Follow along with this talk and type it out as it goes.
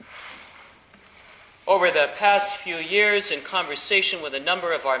Over the past few years, in conversation with a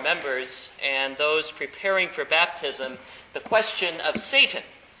number of our members and those preparing for baptism, the question of Satan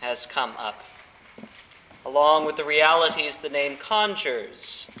has come up, along with the realities the name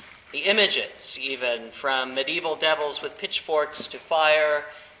conjures, the images even, from medieval devils with pitchforks to fire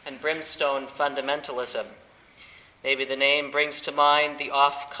and brimstone fundamentalism. Maybe the name brings to mind the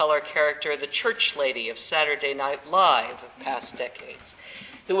off-color character, the church lady of Saturday Night Live of past decades,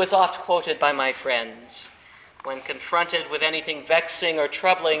 who was oft quoted by my friends. When confronted with anything vexing or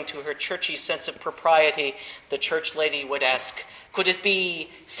troubling to her churchy sense of propriety, the church lady would ask, "Could it be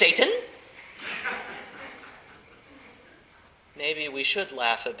Satan?" Maybe we should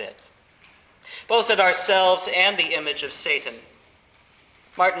laugh a bit, both at ourselves and the image of Satan.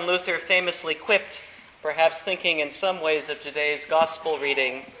 Martin Luther famously quipped, perhaps thinking in some ways of today's gospel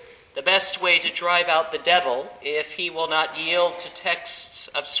reading, the best way to drive out the devil, if he will not yield to texts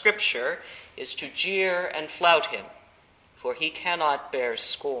of Scripture, is to jeer and flout him, for he cannot bear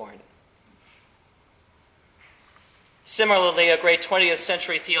scorn. Similarly, a great 20th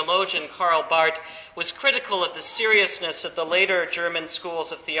century theologian, Karl Barth, was critical of the seriousness of the later German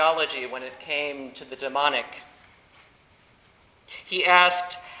schools of theology when it came to the demonic. He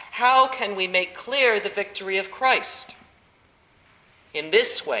asked, how can we make clear the victory of Christ? In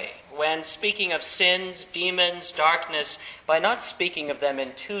this way, when speaking of sins, demons, darkness, by not speaking of them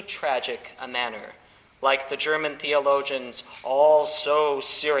in too tragic a manner, like the German theologians, all so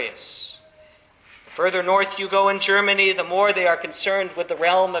serious. The further north you go in Germany, the more they are concerned with the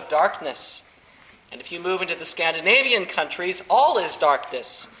realm of darkness. And if you move into the Scandinavian countries, all is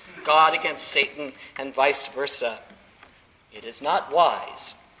darkness, God against Satan, and vice versa. It is not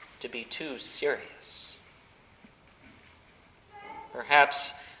wise to be too serious.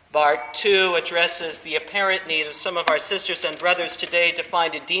 Perhaps Barth, too, addresses the apparent need of some of our sisters and brothers today to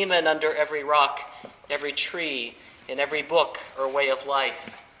find a demon under every rock, every tree, in every book or way of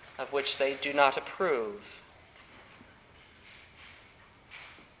life of which they do not approve.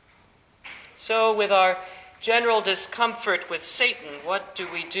 So, with our general discomfort with Satan, what do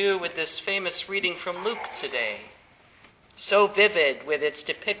we do with this famous reading from Luke today? So vivid with its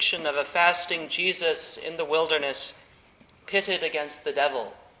depiction of a fasting Jesus in the wilderness, pitted against the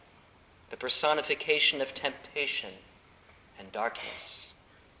devil, the personification of temptation and darkness.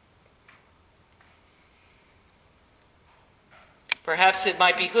 Perhaps it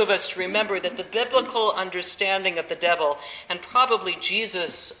might behoove us to remember that the biblical understanding of the devil, and probably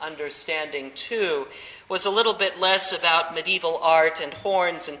Jesus' understanding too, was a little bit less about medieval art and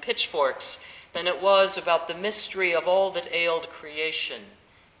horns and pitchforks than it was about the mystery of all that ailed creation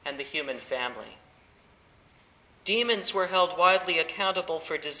and the human family. Demons were held widely accountable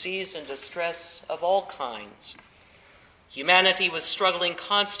for disease and distress of all kinds. Humanity was struggling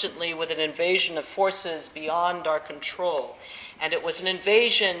constantly with an invasion of forces beyond our control, and it was an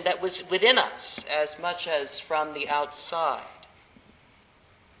invasion that was within us as much as from the outside.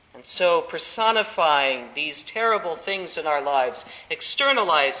 And so personifying these terrible things in our lives,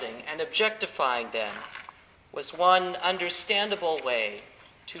 externalizing and objectifying them, was one understandable way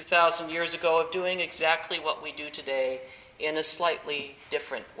 2,000 years ago of doing exactly what we do today in a slightly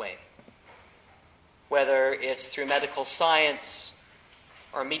different way. Whether it's through medical science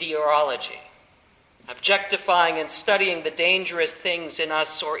or meteorology, objectifying and studying the dangerous things in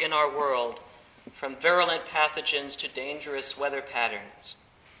us or in our world, from virulent pathogens to dangerous weather patterns.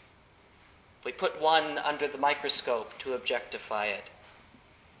 We put one under the microscope to objectify it.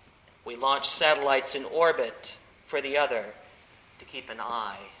 We launch satellites in orbit for the other to keep an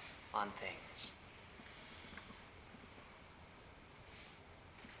eye on things.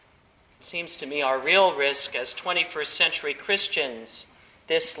 It seems to me our real risk as 21st century Christians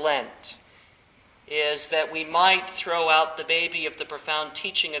this Lent is that we might throw out the baby of the profound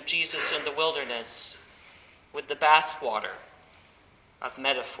teaching of Jesus in the wilderness with the bathwater of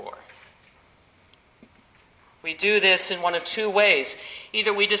metaphor. We do this in one of two ways.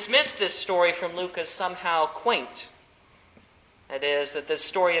 Either we dismiss this story from Luke as somehow quaint. That is, that this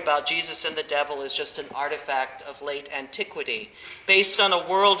story about Jesus and the devil is just an artifact of late antiquity, based on a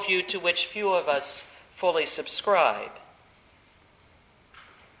worldview to which few of us fully subscribe.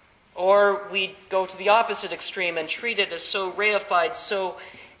 Or we go to the opposite extreme and treat it as so reified,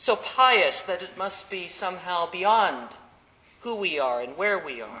 so pious that it must be somehow beyond who we are and where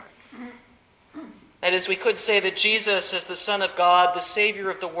we are. That is, we could say that Jesus, as the Son of God, the Savior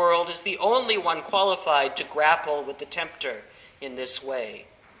of the world, is the only one qualified to grapple with the tempter in this way.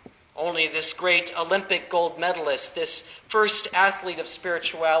 Only this great Olympic gold medalist, this first athlete of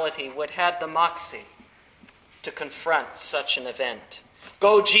spirituality, would have the moxie to confront such an event.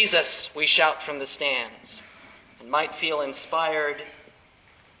 "Go Jesus," we shout from the stands, and might feel inspired,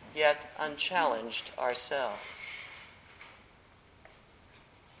 yet unchallenged ourselves.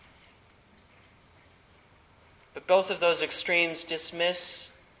 But both of those extremes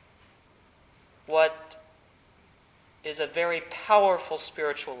dismiss what is a very powerful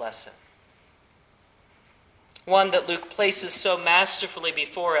spiritual lesson. One that Luke places so masterfully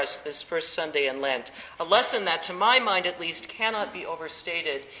before us this first Sunday in Lent. A lesson that, to my mind at least, cannot be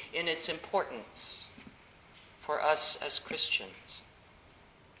overstated in its importance for us as Christians.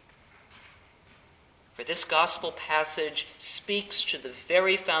 For this gospel passage speaks to the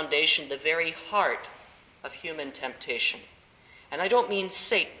very foundation, the very heart of human temptation. And I don't mean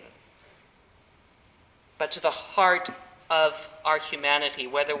Satan, but to the heart of our humanity,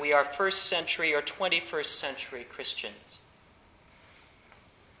 whether we are first century or 21st century Christians.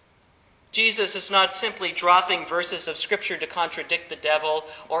 Jesus is not simply dropping verses of Scripture to contradict the devil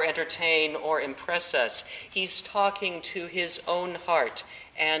or entertain or impress us. He's talking to his own heart,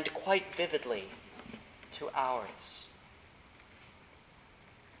 and quite vividly to ours.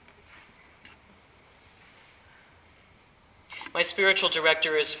 My spiritual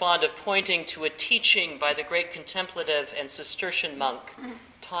director is fond of pointing to a teaching by the great contemplative and Cistercian monk,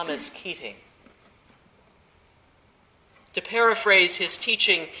 Thomas Keating. To paraphrase his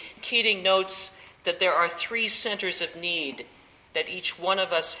teaching, Keating notes that there are 3 centers of need that each one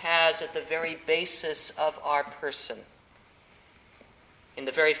of us has at the very basis of our person, in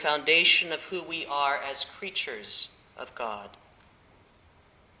the very foundation of who we are as creatures of God.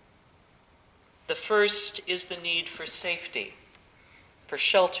 The first is the need for safety, for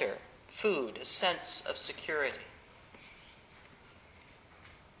shelter, food, a sense of security.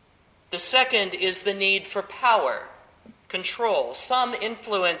 The second is the need for power, control, some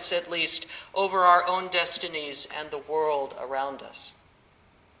influence at least over our own destinies and the world around us.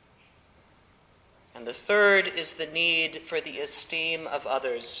 And the third is the need for the esteem of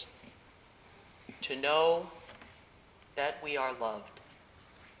others, to know that we are loved.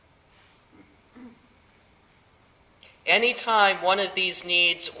 Anytime one of these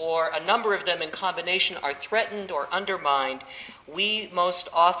needs, or a number of them in combination, are threatened or undermined, we most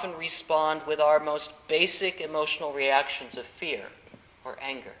often respond with our most basic emotional reactions of fear or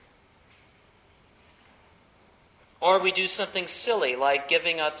anger. Or we do something silly, like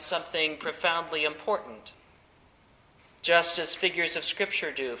giving up something profoundly important, just as figures of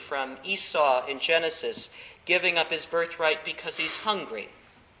Scripture do, from Esau in Genesis, giving up his birthright because he's hungry,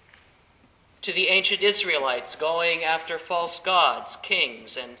 to the ancient Israelites going after false gods,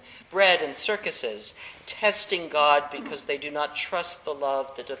 kings, and bread and circuses, testing God because they do not trust the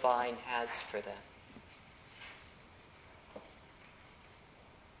love the divine has for them.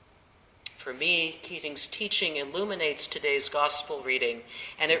 For me, Keating's teaching illuminates today's gospel reading,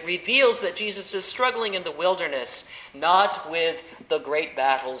 and it reveals that Jesus is struggling in the wilderness, not with the great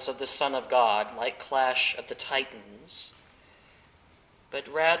battles of the Son of God, like Clash of the Titans, but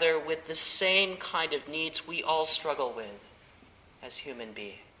rather with the same kind of needs we all struggle with as human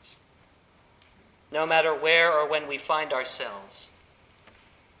beings, no matter where or when we find ourselves.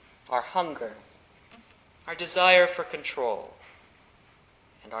 Our hunger, our desire for control,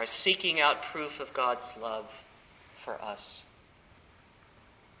 and our seeking out proof of God's love for us.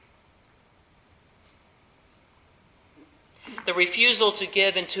 The refusal to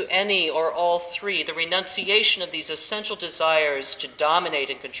give into any or all 3, the renunciation of these essential desires to dominate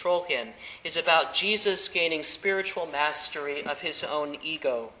and control him, is about Jesus gaining spiritual mastery of his own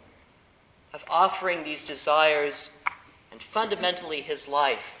ego, of offering these desires and fundamentally his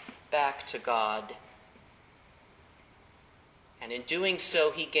life back to God. And in doing so,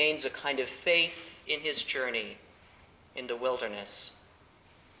 he gains a kind of faith in his journey in the wilderness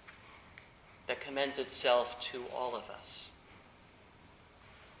that commends itself to all of us.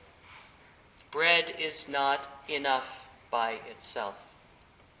 Bread is not enough by itself.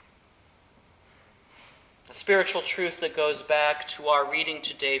 A spiritual truth that goes back to our reading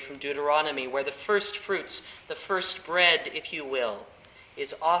today from Deuteronomy, where the first fruits, the first bread, if you will,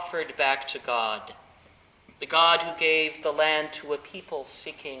 is offered back to God, the God who gave the land to a people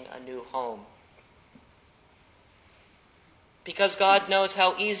seeking a new home. Because God knows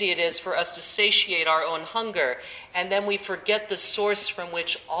how easy it is for us to satiate our own hunger, and then we forget the source from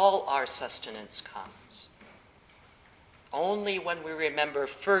which all our sustenance comes. Only when we remember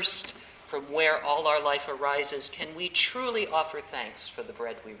first from where all our life arises can we truly offer thanks for the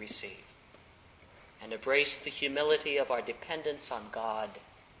bread we receive and embrace the humility of our dependence on God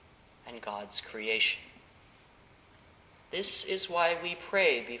and God's creation. This is why we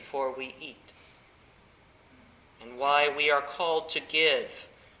pray before we eat. and why we are called to give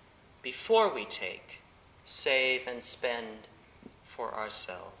before we take, save, and spend for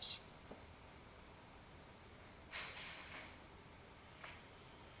ourselves.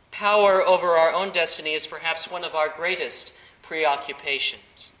 Power over our own destiny is perhaps one of our greatest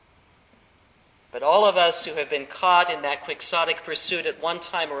preoccupations. But all of us who have been caught in that quixotic pursuit at one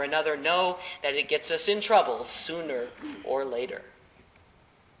time or another know that it gets us in trouble sooner or later.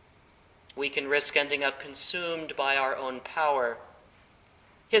 We can risk ending up consumed by our own power.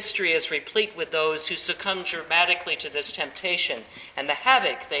 History is replete with those who succumb dramatically to this temptation and the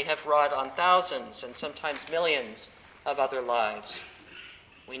havoc they have wrought on thousands and sometimes millions of other lives.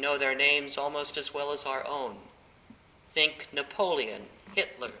 We know their names almost as well as our own. Think Napoleon,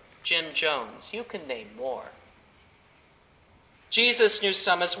 Hitler, Jim Jones. You can name more. Jesus knew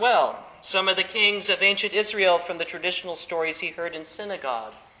some as well. Some of the kings of ancient Israel from the traditional stories he heard in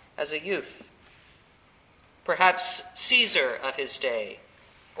synagogue as a youth. Perhaps Caesar of his day,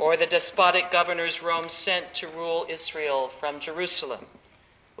 or the despotic governors Rome sent to rule Israel from Jerusalem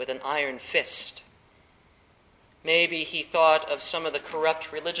with an iron fist. Maybe he thought of some of the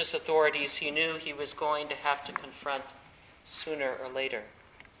corrupt religious authorities he knew he was going to have to confront sooner or later.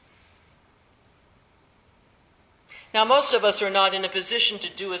 Now, most of us are not in a position to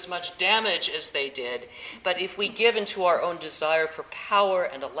do as much damage as they did, but if we give into our own desire for power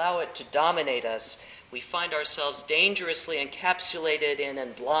and allow it to dominate us, we find ourselves dangerously encapsulated in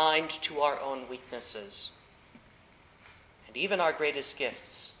and blind to our own weaknesses. And even our greatest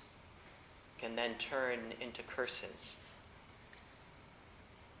gifts can then turn into curses.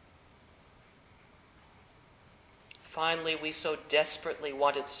 Finally, we so desperately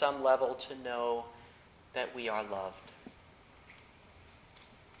want at some level to know that we are loved.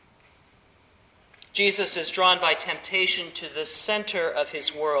 Jesus is drawn by temptation to the center of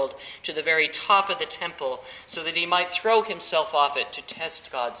his world, to the very top of the temple, so that he might throw himself off it to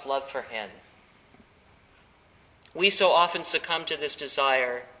test God's love for him. We so often succumb to this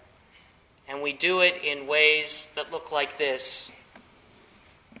desire, and we do it in ways that look like this.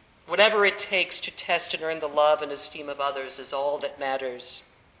 Whatever it takes to test and earn the love and esteem of others is all that matters.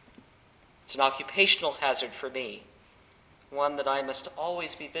 It's an occupational hazard for me, one that I must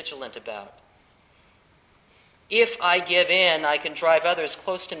always be vigilant about. If I give in, I can drive others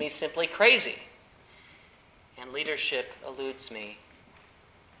close to me simply crazy, and leadership eludes me.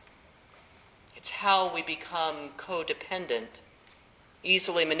 It's how we become codependent,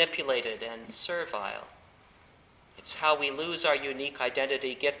 easily manipulated, and servile. It's how we lose our unique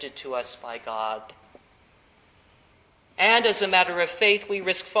identity gifted to us by God. And as a matter of faith, we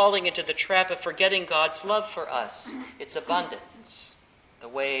risk falling into the trap of forgetting God's love for us, its abundance, the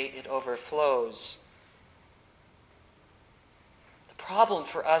way it overflows. The problem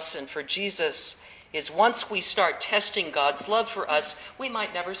for us and for Jesus is once we start testing God's love for us, we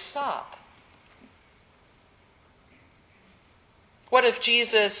might never stop. What if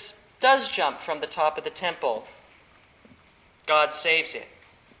Jesus does jump from the top of the temple? God saves him.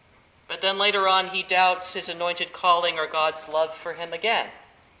 But then later on he doubts his anointed calling or God's love for him again.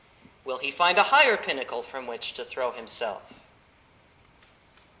 Will he find a higher pinnacle from which to throw himself?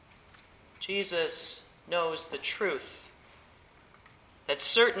 Jesus knows the truth, that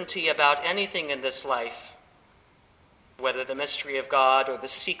certainty about anything in this life, whether the mystery of God or the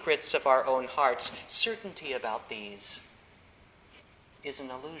secrets of our own hearts, certainty about these is an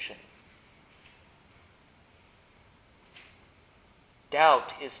illusion.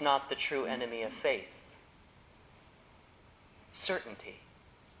 Doubt is not the true enemy of faith. Certainty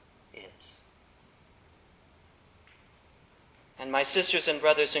is. And my sisters and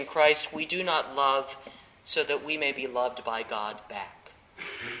brothers in Christ, we do not love so that we may be loved by God back.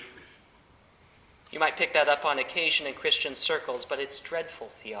 You might pick that up on occasion in Christian circles, but it's dreadful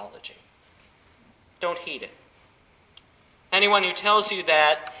theology. Don't heed it. Anyone who tells you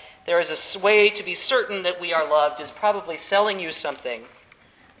that there is a way to be certain that we are loved is probably selling you something.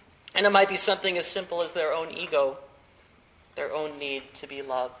 And it might be something as simple as their own ego, their own need to be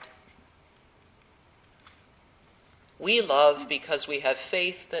loved. We love because we have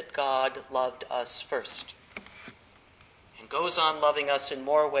faith that God loved us first and goes on loving us in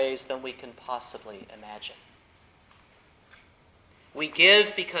more ways than we can possibly imagine. We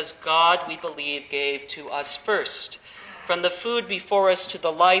give because God, we believe, gave to us first, from the food before us to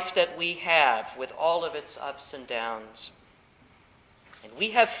the life that we have with all of its ups and downs. And we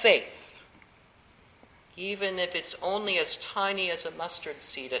have faith, even if it's only as tiny as a mustard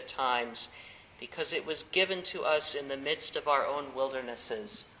seed at times, because it was given to us in the midst of our own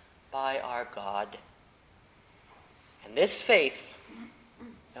wildernesses by our God. And this faith,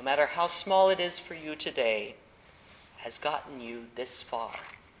 no matter how small it is for you today, has gotten you this far,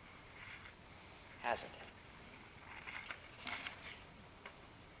 hasn't it?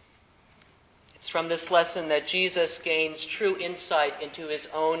 It's from this lesson that Jesus gains true insight into his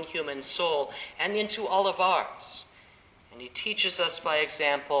own human soul and into all of ours. And he teaches us by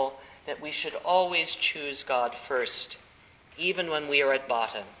example that we should always choose God first, even when we are at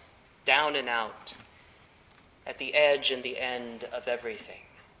bottom, down and out, at the edge and the end of everything.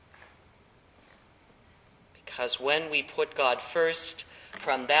 Because when we put God first,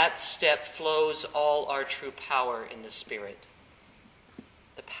 from that step flows all our true power in the Spirit.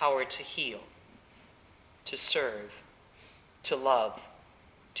 The power to heal, to serve, to love,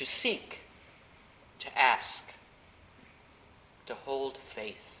 to seek, to ask, to hold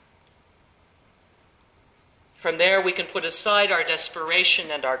faith. From there we can put aside our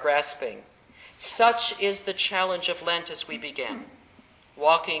desperation and our grasping. Such is the challenge of Lent as we begin,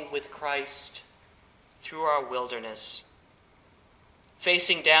 walking with Christ through our wilderness,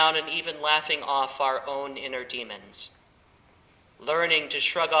 facing down and even laughing off our own inner demons, learning to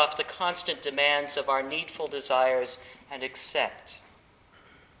shrug off the constant demands of our needful desires and accept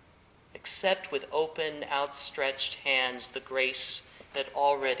with open, outstretched hands the grace that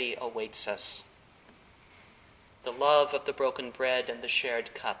already awaits us, the love of the broken bread and the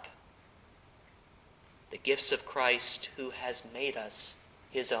shared cup, the gifts of Christ who has made us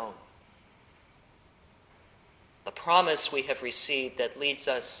his own, the promise we have received that leads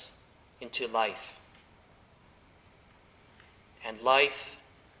us into life, and life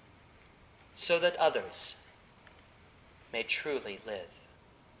so that others may truly live.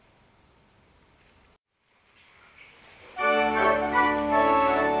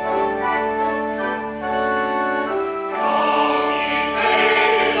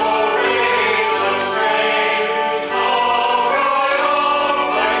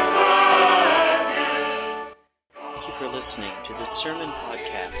 Listening to this sermon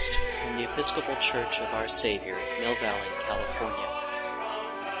podcast from the Episcopal Church of Our Savior, Mill Valley, California.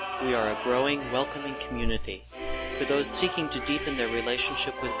 We are a growing, welcoming community for those seeking to deepen their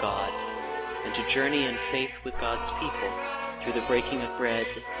relationship with God and to journey in faith with God's people through the breaking of bread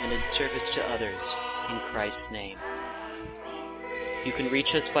and in service to others in Christ's name. You can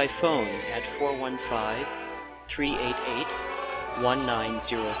reach us by phone at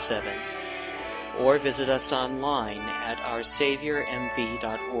 415-388-1907. or visit us online at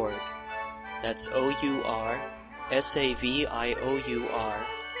oursaviormv.org. That's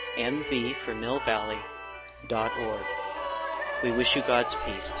OURSAVIOURMV for Mill Valley.org. We wish you God's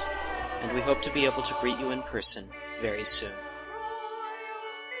peace, and we hope to be able to greet you in person very soon.